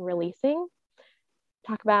layers and releasing.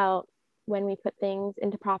 Talk about when we put things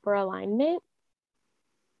into proper alignment,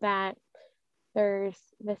 that there's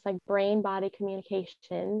this like brain body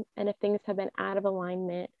communication. And if things have been out of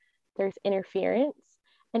alignment, there's interference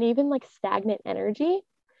and even like stagnant energy.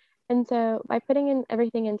 And so by putting in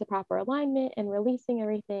everything into proper alignment and releasing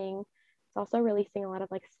everything, it's also releasing a lot of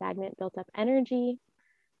like stagnant built up energy.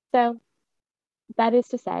 So that is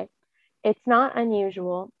to say, it's not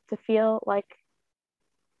unusual to feel like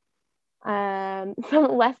some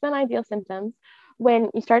less than ideal symptoms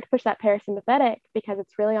when you start to push that parasympathetic, because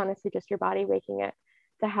it's really honestly just your body waking up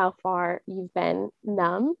to how far you've been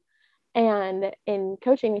numb. And in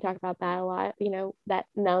coaching, we talk about that a lot, that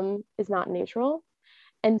numb is not neutral.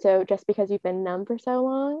 And so just because you've been numb for so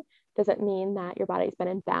long doesn't mean that your body's been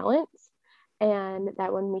in balance. And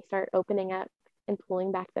that when we start opening up and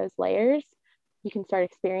pulling back those layers, you can start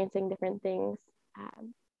experiencing different things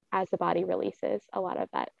as the body releases a lot of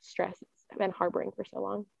that stress it's been harboring for so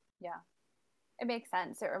long. Yeah. It makes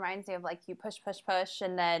sense. It reminds me of like you push,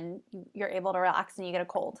 and then you're able to relax and you get a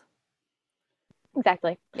cold.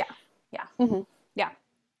 Exactly. Yeah. Yeah. Mm-hmm. Yeah.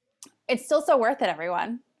 It's still so worth it,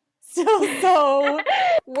 everyone. Still so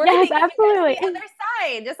worth it. Yes, absolutely. The other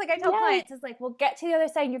side, just like I tell clients, it's like, we'll get to the other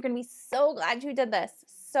side and you're going to be so glad you did this.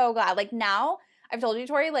 So glad. Like now, I've told you,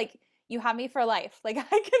 Tori, like you have me for life. Like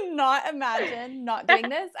I cannot imagine not doing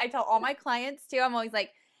this. I tell all my clients too, I'm always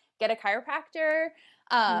like, get a chiropractor.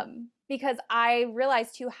 Because I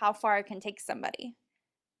realize too how far it can take somebody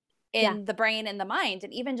in the brain and the mind,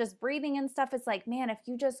 and even just breathing and stuff. It's like, man, if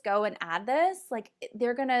you just go and add this, like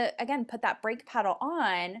they're gonna again put that brake pedal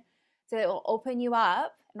on, so it will open you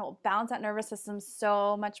up and it will balance that nervous system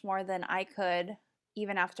so much more than I could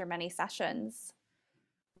even after many sessions.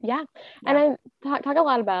 Yeah. And I talk a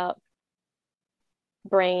lot about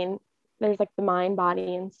brain. There's like the mind,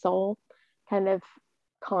 body, and soul kind of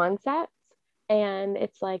concepts. And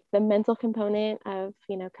it's like the mental component of,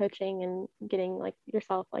 coaching and getting like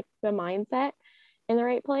yourself, like the mindset in the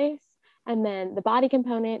right place. And then the body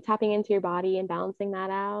component, tapping into your body and balancing that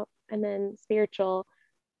out. And then spiritual,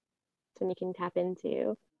 when you can tap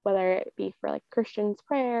into, whether it be for like Christian's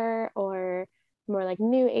prayer or more like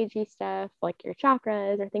new agey stuff, like your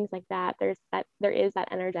chakras or things like that. There is that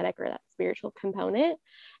energetic or that spiritual component.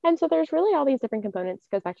 And so there's really all these different components.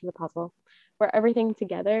 It goes back to the puzzle, where everything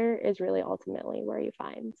together is really ultimately where you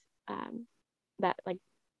find that like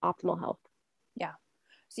optimal health. Yeah.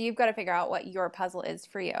 So you've got to figure out what your puzzle is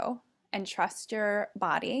for you and trust your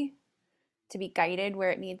body to be guided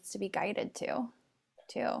where it needs to be guided to.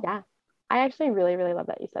 Yeah. I actually really, really love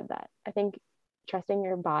that you said that. I think trusting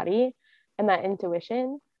your body and that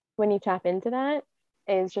intuition, when you tap into that,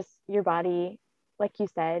 is just your body, like you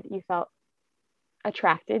said, you felt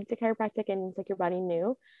attracted to chiropractic and it's like your body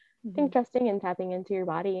knew. I think trusting and tapping into your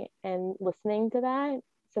body and listening to that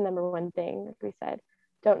is the number one thing. Like we said,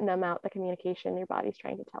 don't numb out the communication your body's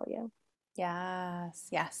trying to tell you. Yes,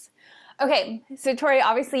 yes. Okay, so Tori,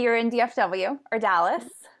 obviously you're in DFW or Dallas.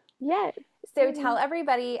 Yes. So tell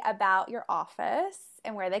everybody about your office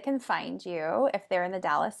and where they can find you if they're in the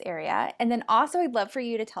Dallas area. And then also I'd love for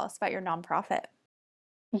you to tell us about your nonprofit.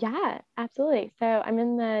 Yeah, absolutely. So I'm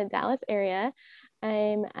in the Dallas area.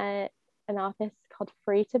 I'm at an office called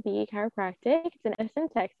Free to Be Chiropractic. It's in Edison,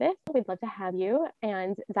 Texas. We'd love to have you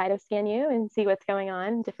and Zytoscan you and see what's going on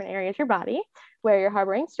in different areas of your body where you're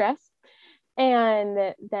harboring stress.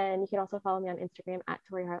 And then you can also follow me on Instagram at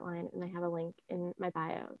Tori Hartline, and I have a link in my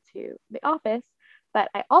bio to the office. But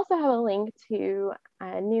I also have a link to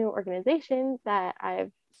a new organization that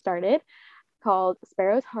I've started called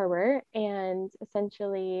Sparrows Harbor. And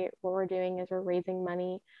essentially what we're doing is we're raising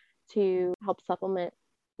money to help supplement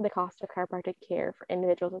the cost of chiropractic care for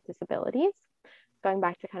individuals with disabilities. Going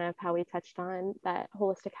back to kind of how we touched on that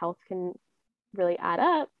holistic health can really add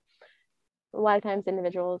up. A lot of times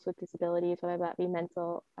individuals with disabilities, whether that be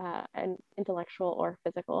mental and intellectual or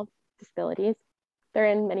physical disabilities, they're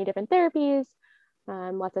in many different therapies,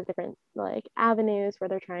 lots of different like avenues where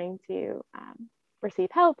they're trying to receive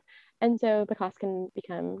help. And so the cost can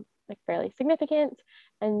become like fairly significant.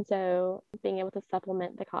 And so being able to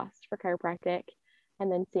supplement the cost for chiropractic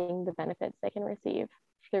and then seeing the benefits they can receive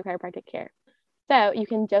through chiropractic care. So you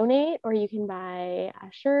can donate or you can buy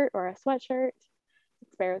a shirt or a sweatshirt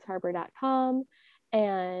at sparrowsharbor.com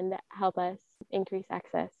and help us increase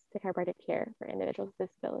access to chiropractic care for individuals with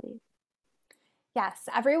disabilities. Yes,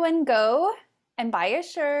 everyone go and buy a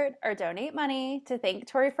shirt or donate money to thank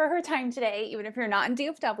Tori for her time today, even if you're not in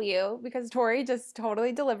DFW, because Tori just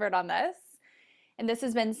totally delivered on this. And this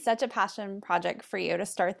has been such a passion project for you to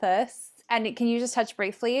start this. And can you just touch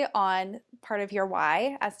briefly on part of your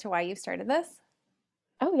why as to why you started this?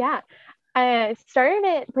 Oh, yeah. I started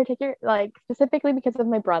it specifically because of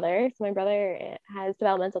my brother. So my brother has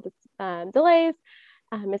developmental delays,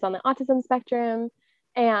 is on the autism spectrum,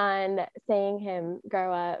 and seeing him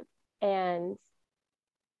grow up and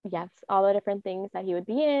yes, all the different things that he would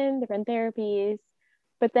be in, different therapies.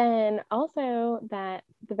 But then also that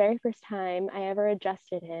the very first time I ever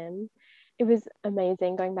adjusted him, it was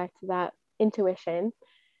amazing going back to that intuition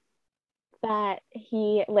that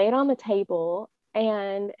he laid on the table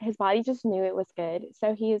and his body just knew it was good.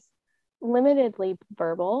 So he's limitedly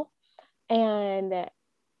verbal and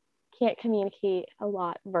can't communicate a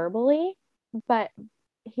lot verbally, but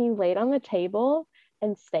he laid on the table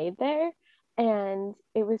and stayed there. And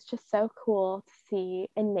it was just so cool to see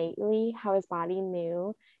innately how his body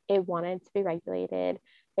knew it wanted to be regulated,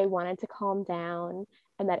 it wanted to calm down,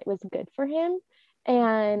 and that it was good for him.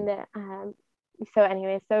 And so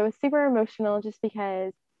it was super emotional just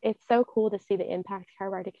because it's so cool to see the impact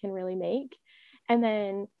chiropractic can really make. And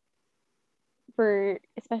then for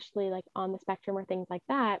especially like on the spectrum or things like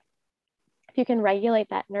that, if you can regulate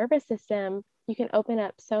that nervous system, you can open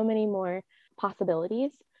up so many more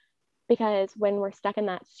possibilities, because when we're stuck in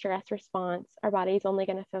that stress response, our body is only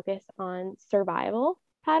going to focus on survival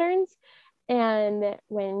patterns. And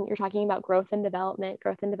when you're talking about growth and development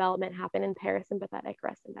happen in parasympathetic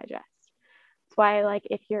rest and digest. That's why, like,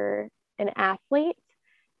 if you're an athlete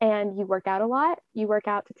and you work out a lot, you work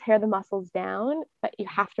out to tear the muscles down, but you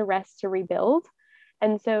have to rest to rebuild.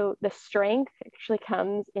 And so the strength actually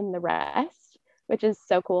comes in the rest, which is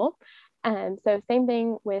so cool. So same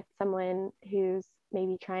thing with someone who's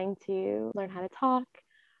maybe trying to learn how to talk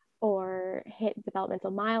or hit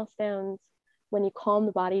developmental milestones. When you calm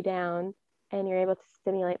the body down and you're able to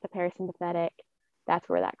stimulate the parasympathetic, that's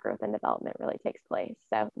where that growth and development really takes place.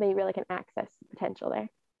 So they really can access potential there.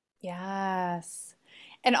 Yes.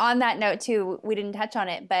 And on that note too, we didn't touch on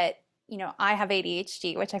it, but I have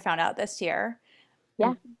ADHD, which I found out this year.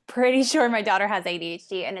 Yeah. I'm pretty sure my daughter has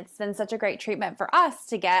ADHD, and it's been such a great treatment for us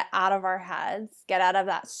to get out of our heads, get out of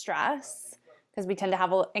that stress, because we tend to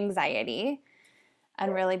have anxiety,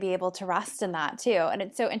 and really be able to rest in that too. And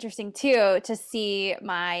it's so interesting too to see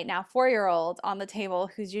my now 4-year-old on the table,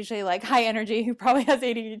 who's usually like high energy, who probably has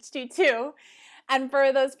ADHD too. And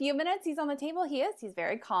for those few minutes he's on the table, he's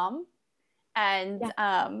very calm. And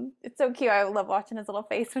it's so cute. I love watching his little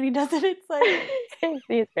face when he does it. It's like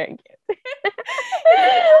he's very cute.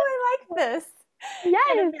 I like this. Yes.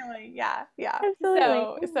 Kind of feeling. Yeah.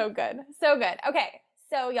 Absolutely. So good. Okay.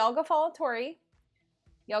 So y'all go follow Tori.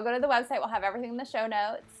 Y'all go to the website. We'll have everything in the show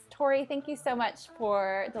notes. Tori, thank you so much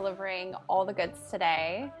for delivering all the goods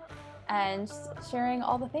today and sharing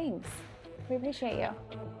all the things. We appreciate you.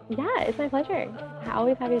 Yeah, it's my pleasure. I'm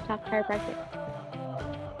always happy to talk chiropractic.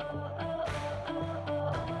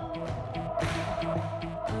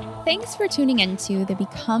 Thanks for tuning into the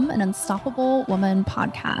Become an Unstoppable Woman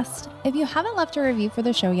podcast. If you haven't left a review for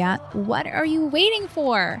the show yet, what are you waiting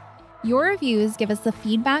for? Your reviews give us the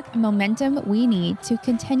feedback and momentum we need to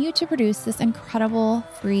continue to produce this incredible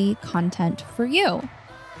free content for you.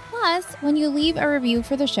 Plus, when you leave a review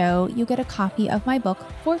for the show, you get a copy of my book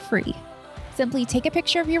for free. Simply take a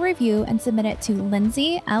picture of your review and submit it to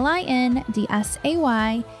Lindsay,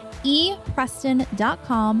 LINDSAY,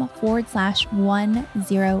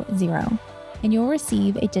 epreston.com/100, and you'll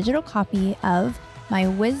receive a digital copy of my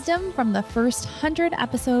Wisdom from the First 100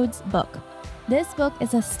 Episodes book. This book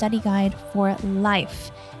is a study guide for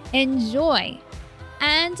life. Enjoy!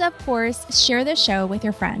 And of course, share the show with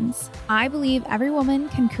your friends. I believe every woman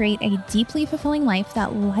can create a deeply fulfilling life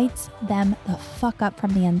that lights them the fuck up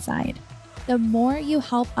from the inside. The more you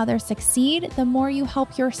help others succeed, the more you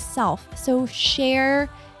help yourself. So share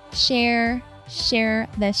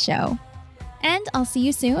this show. And I'll see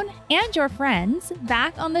you soon and your friends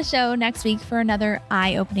back on the show next week for another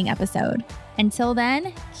eye-opening episode. Until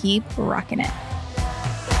then, keep rocking it.